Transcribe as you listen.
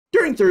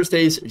During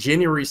Thursday's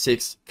January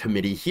 6th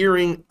committee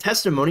hearing,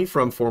 testimony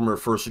from former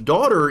First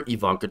Daughter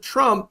Ivanka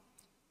Trump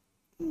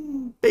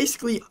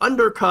basically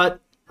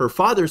undercut her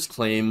father's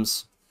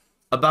claims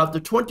about the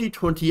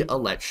 2020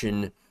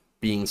 election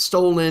being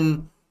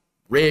stolen,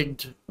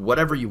 rigged,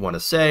 whatever you want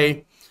to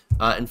say.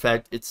 In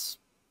fact, it's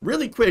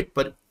really quick,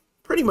 but it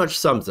pretty much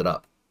sums it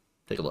up.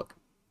 Take a look.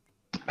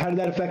 How did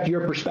that affect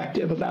your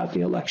perspective about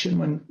the election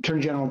when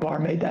Attorney General Barr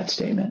made that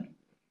statement?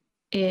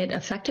 It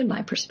affected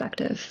my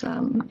perspective.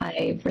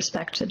 I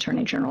respect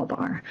Attorney General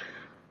Barr.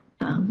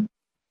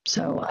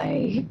 So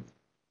I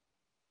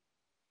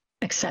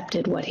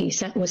accepted what he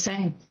was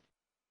saying.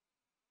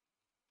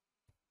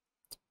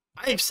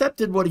 I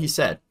accepted what he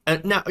said.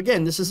 Now,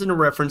 again, this isn't a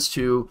reference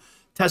to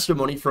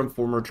testimony from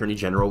former Attorney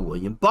General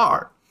William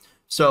Barr.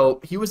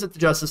 So he was at the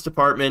Justice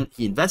Department.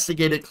 He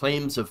investigated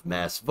claims of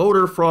mass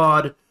voter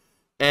fraud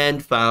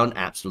and found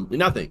absolutely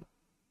nothing.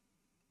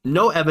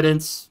 No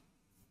evidence,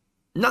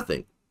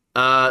 nothing.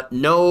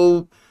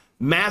 No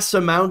mass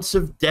amounts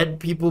of dead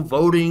people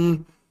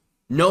voting,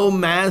 no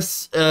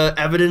mass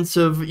evidence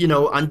of,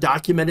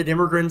 undocumented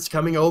immigrants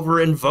coming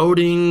over and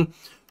voting,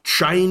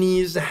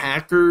 Chinese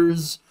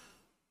hackers,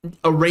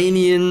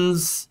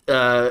 Iranians,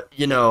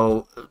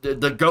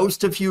 the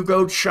ghost of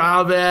Hugo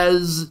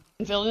Chavez.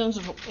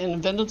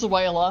 In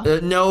Venezuela.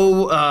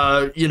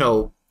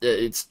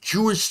 It's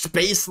Jewish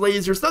space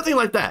lasers, nothing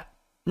like that.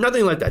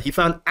 Nothing like that. He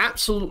found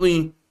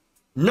absolutely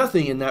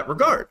nothing in that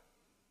regard.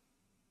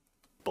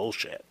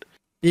 Bullshit.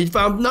 He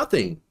found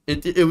nothing.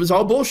 It was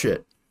all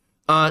bullshit.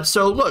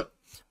 So look,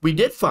 we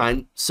did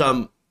find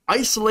some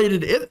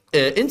isolated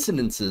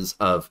incidences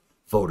of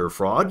voter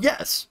fraud,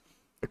 yes,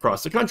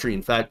 across the country.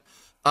 In fact,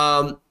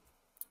 one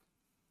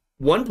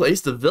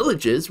place, the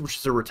Villages, which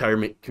is a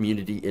retirement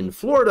community in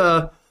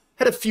Florida,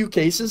 had a few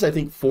cases. I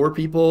think 4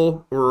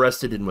 people were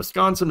arrested in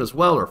Wisconsin as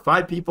well, or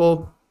 5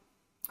 people,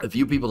 a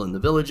few people in the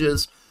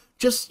Villages,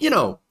 just,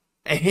 a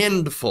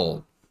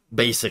handful,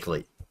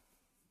 basically.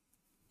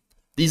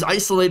 These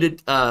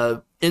isolated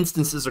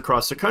instances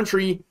across the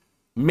country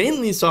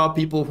mainly saw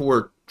people who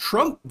were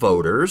Trump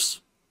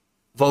voters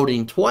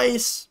voting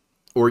twice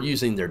or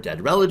using their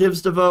dead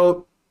relatives to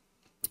vote.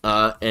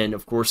 And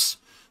of course,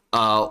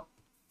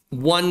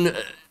 one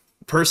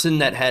person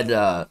that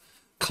had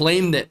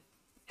claimed that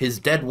his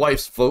dead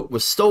wife's vote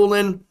was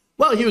stolen.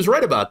 Well, he was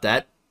right about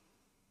that.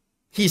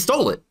 He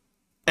stole it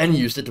and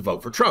used it to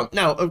vote for Trump.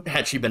 Now,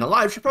 had she been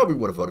alive, she probably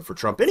would have voted for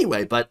Trump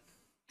anyway, but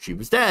she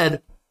was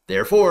dead.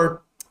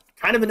 Therefore,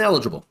 kind of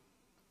ineligible.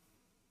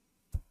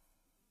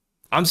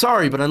 I'm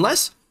sorry, but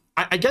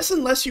I guess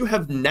unless you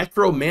have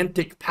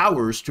necromantic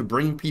powers to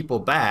bring people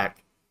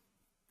back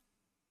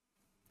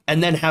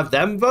and then have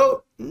them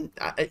vote,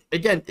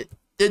 again,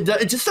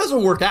 it just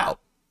doesn't work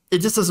out. It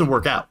just doesn't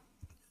work out.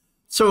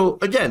 So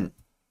again,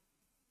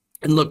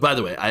 and look, by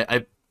the way,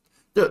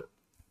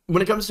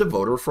 when it comes to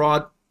voter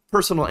fraud,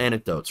 personal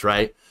anecdotes,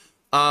 right?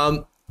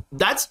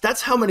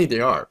 That's how many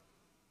there are.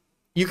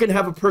 You can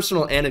have a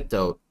personal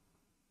anecdote.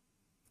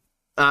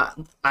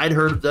 I'd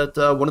heard that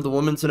one of the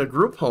women's in a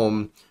group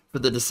home for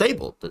the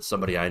disabled that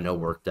somebody I know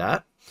worked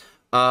at,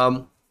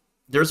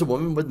 there's a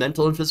woman with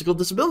mental and physical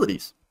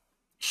disabilities.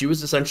 She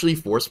was essentially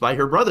forced by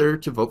her brother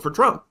to vote for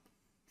Trump.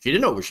 She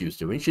didn't know what she was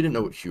doing. She didn't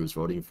know what she was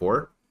voting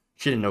for.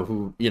 She didn't know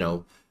who,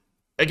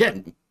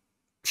 again,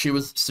 she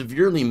was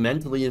severely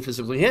mentally and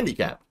physically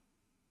handicapped.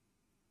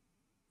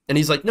 And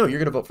he's like, no, you're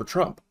going to vote for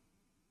Trump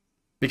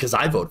because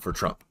I vote for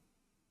Trump.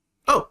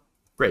 Oh,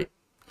 great.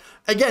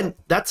 Again,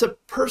 that's a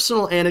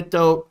personal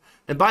anecdote.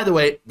 And by the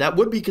way, that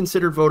would be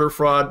considered voter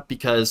fraud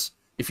because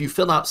if you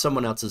fill out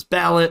someone else's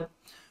ballot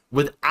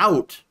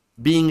without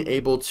being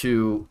able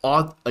to,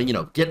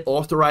 get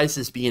authorized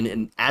as being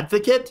an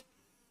advocate,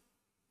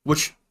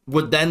 which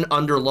would then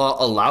under law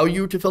allow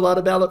you to fill out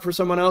a ballot for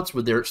someone else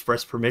with their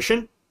express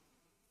permission.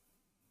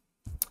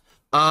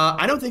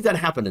 I don't think that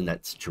happened in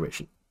that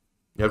situation.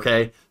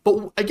 Okay.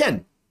 But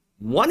again,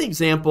 one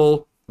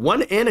example,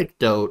 one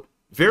anecdote,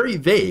 very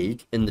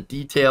vague in the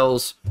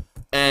details.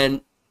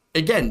 And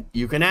again,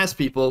 you can ask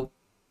people,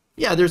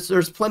 yeah,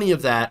 there's plenty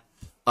of that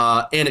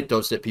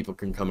anecdotes that people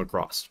can come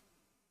across.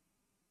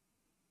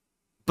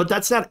 But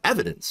that's not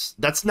evidence.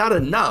 That's not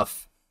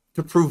enough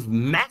to prove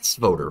mass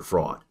voter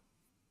fraud.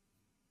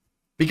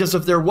 Because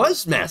if there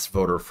was mass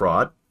voter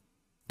fraud,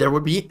 there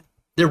would be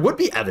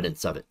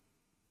evidence of it.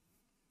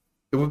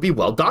 It would be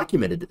well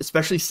documented,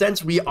 especially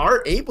since we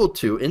are able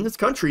to, in this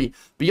country,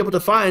 be able to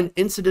find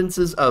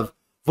incidences of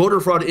voter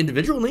fraud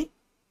individually.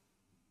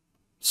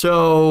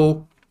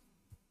 So,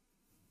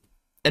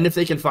 and if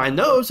they can find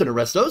those and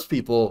arrest those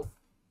people,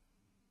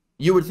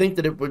 you would think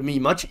that it would be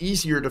much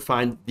easier to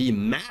find the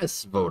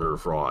mass voter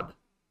fraud.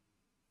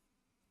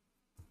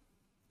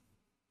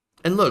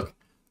 And look,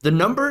 the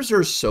numbers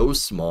are so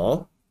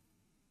small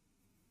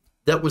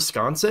that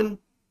Wisconsin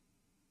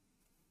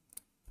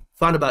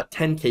found about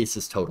 10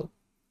 cases total.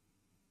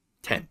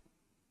 10.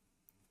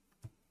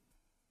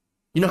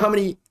 You know how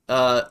many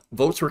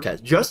votes were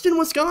cast? Just in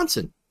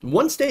Wisconsin,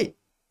 one state,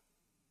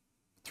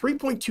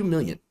 3.2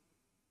 million.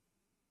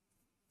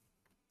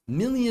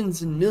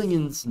 millions and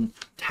millions and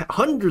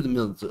hundreds of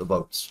millions of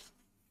votes.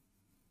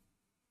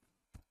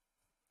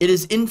 It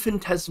is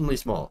infinitesimally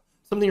small.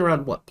 Something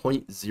around, what,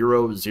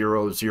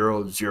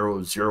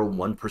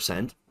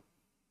 0.0000001%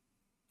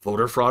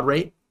 voter fraud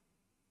rate?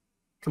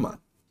 Come on.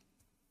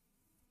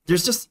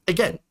 There's just,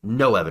 again,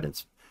 no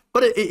evidence.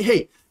 But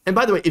hey, and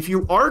by the way, if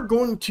you are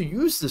going to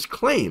use this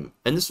claim,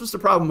 and this was the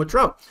problem with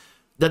Trump,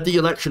 that the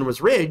election was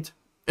rigged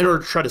in order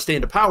to try to stay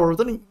into power,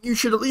 then you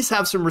should at least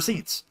have some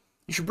receipts.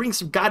 You should bring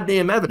some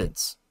goddamn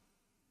evidence.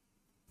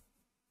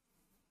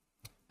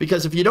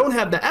 Because if you don't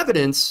have the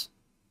evidence,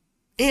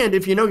 and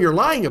if you know you're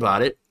lying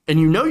about it, and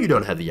you know you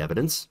don't have the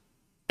evidence,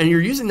 and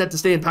you're using that to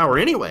stay in power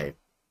anyway,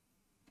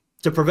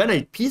 to prevent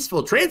a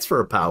peaceful transfer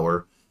of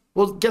power,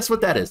 well, guess what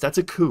that is? That's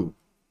a coup.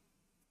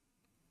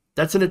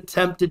 That's an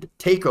attempted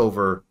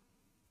takeover.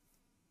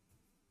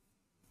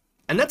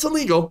 And that's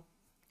illegal.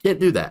 Can't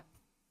do that.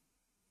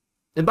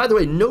 And by the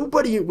way,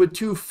 nobody with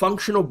 2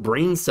 functional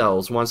brain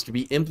cells wants to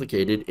be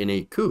implicated in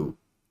a coup.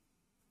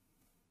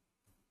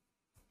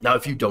 Now,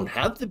 if you don't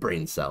have the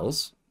brain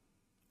cells,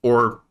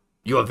 or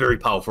you have very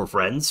powerful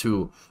friends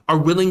who are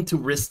willing to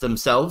risk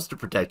themselves to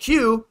protect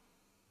you,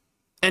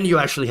 and you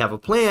actually have a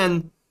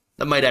plan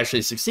that might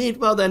actually succeed,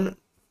 well then,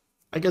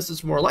 I guess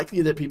it's more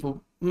likely that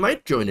people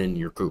might join in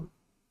your coup.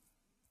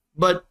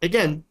 But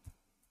again,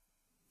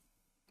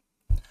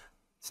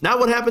 it's not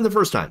what happened the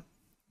first time.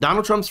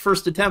 Donald Trump's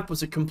first attempt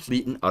was a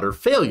complete and utter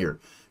failure.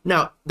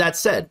 Now, that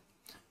said,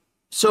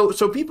 so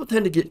people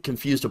tend to get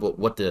confused about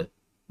what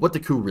the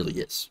coup really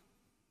is.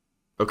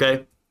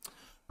 Okay?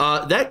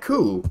 That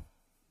coup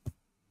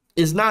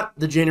is not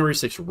the January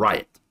 6th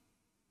riot.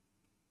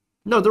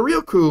 No, the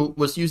real coup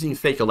was using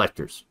fake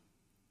electors.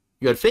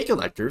 You had fake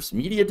electors,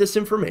 media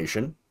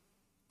disinformation,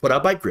 put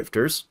out by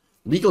grifters,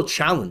 legal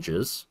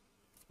challenges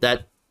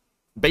that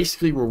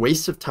basically were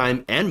wastes of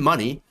time and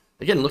money.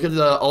 Again, look at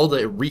all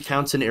the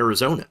recounts in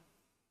Arizona.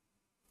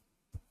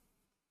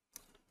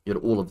 You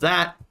had all of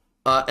that.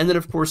 And then,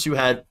 of course, you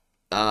had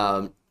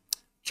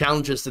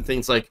challenges to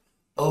things like,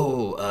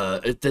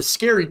 the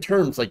scary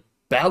terms like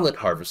ballot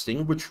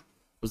harvesting, which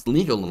was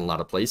legal in a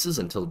lot of places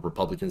until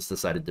Republicans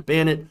decided to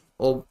ban it.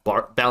 All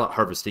ballot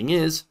harvesting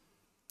is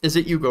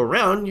that you go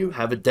around, you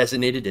have a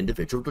designated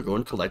individual to go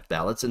and collect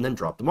ballots and then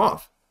drop them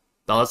off.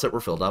 Ballots that were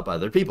filled out by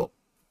other people.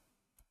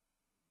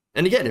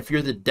 And again, if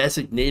you're the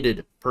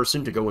designated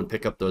person to go and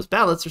pick up those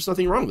ballots, there's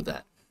nothing wrong with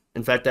that.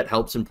 In fact, that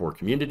helps in poor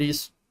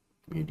communities,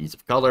 communities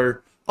of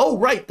color. Oh,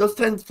 right, those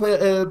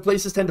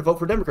places tend to vote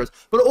for Democrats.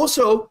 But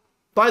also,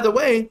 by the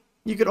way,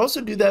 you could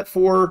also do that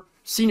for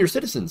senior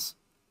citizens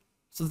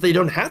so that they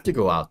don't have to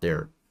go out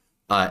there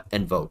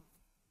and vote.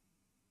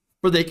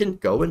 Where they can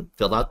go and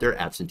fill out their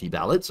absentee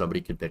ballot. Somebody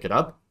can pick it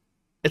up.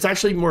 It's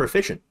actually more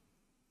efficient.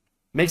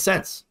 Makes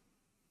sense.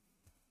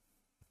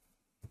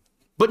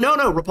 But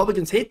no,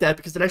 Republicans hate that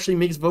because it actually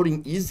makes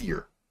voting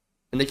easier.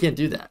 And they can't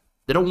do that.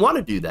 They don't want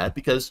to do that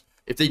because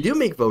if they do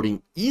make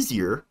voting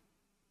easier,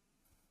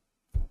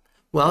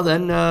 well,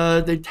 then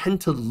they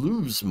tend to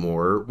lose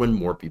more when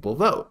more people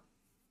vote.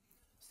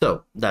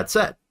 So, that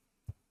said,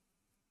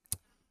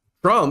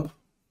 Trump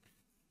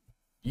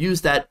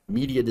used that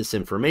media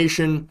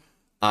disinformation.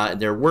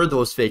 There were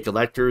those fake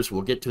electors.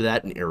 We'll get to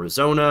that in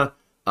Arizona.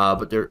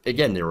 But there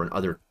were in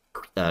other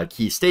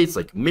key states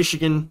like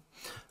Michigan.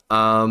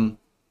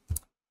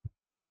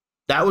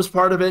 That was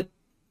part of it,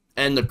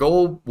 and the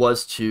goal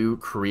was to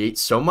create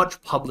so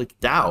much public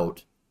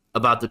doubt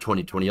about the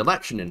 2020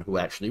 election and who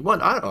actually won.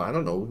 I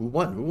don't know who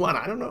won.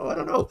 I don't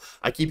know.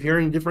 I keep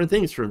hearing different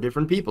things from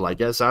different people. I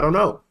guess I don't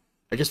know.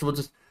 I guess we'll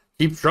just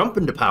keep Trump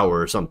into power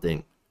or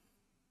something.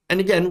 And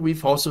again,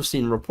 we've also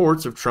seen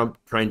reports of Trump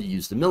trying to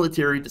use the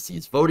military to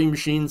seize voting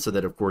machines so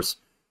that, of course,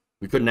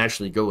 we couldn't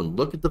actually go and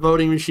look at the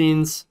voting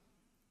machines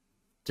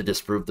to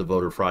disprove the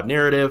voter fraud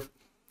narrative.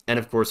 And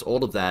of course,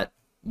 all of that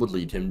would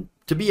lead him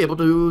to be able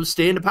to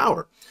stay into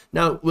power.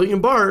 Now,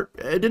 William Barr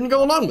didn't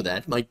go along with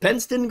that. Mike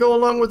Pence didn't go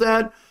along with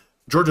that.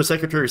 Georgia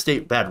Secretary of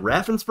State Brad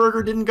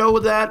Raffensperger didn't go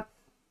with that.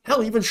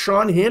 Hell, even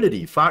Sean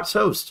Hannity, Fox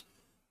host,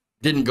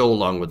 didn't go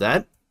along with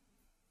that.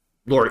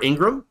 Laura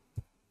Ingraham,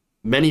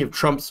 many of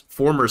Trump's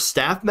former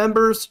staff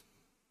members,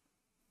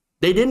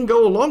 they didn't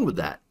go along with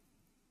that.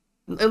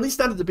 At least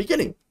not at the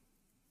beginning.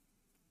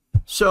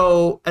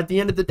 So, at the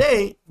end of the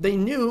day,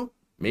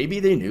 maybe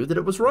they knew that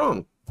it was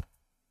wrong.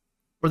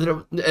 Or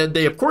that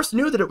they, of course,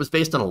 knew that it was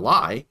based on a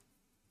lie.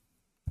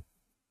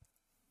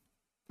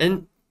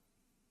 And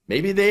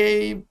maybe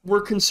they were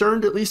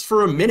concerned, at least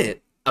for a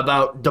minute,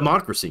 about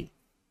democracy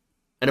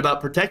and about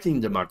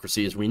protecting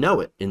democracy as we know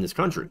it in this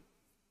country.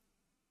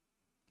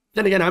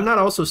 Then again, I'm not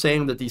also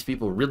saying that these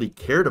people really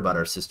cared about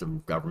our system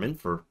of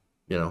government for,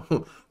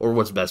 or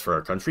what's best for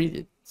our country.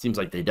 It seems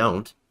like they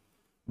don't.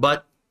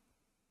 But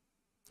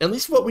at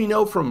least what we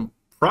know from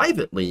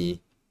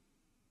privately,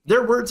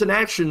 their words and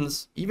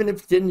actions, even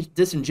if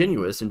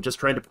disingenuous and just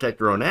trying to protect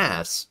their own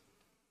ass,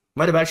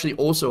 might have actually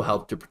also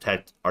helped to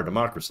protect our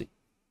democracy.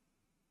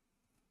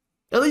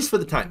 At least for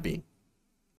the time being.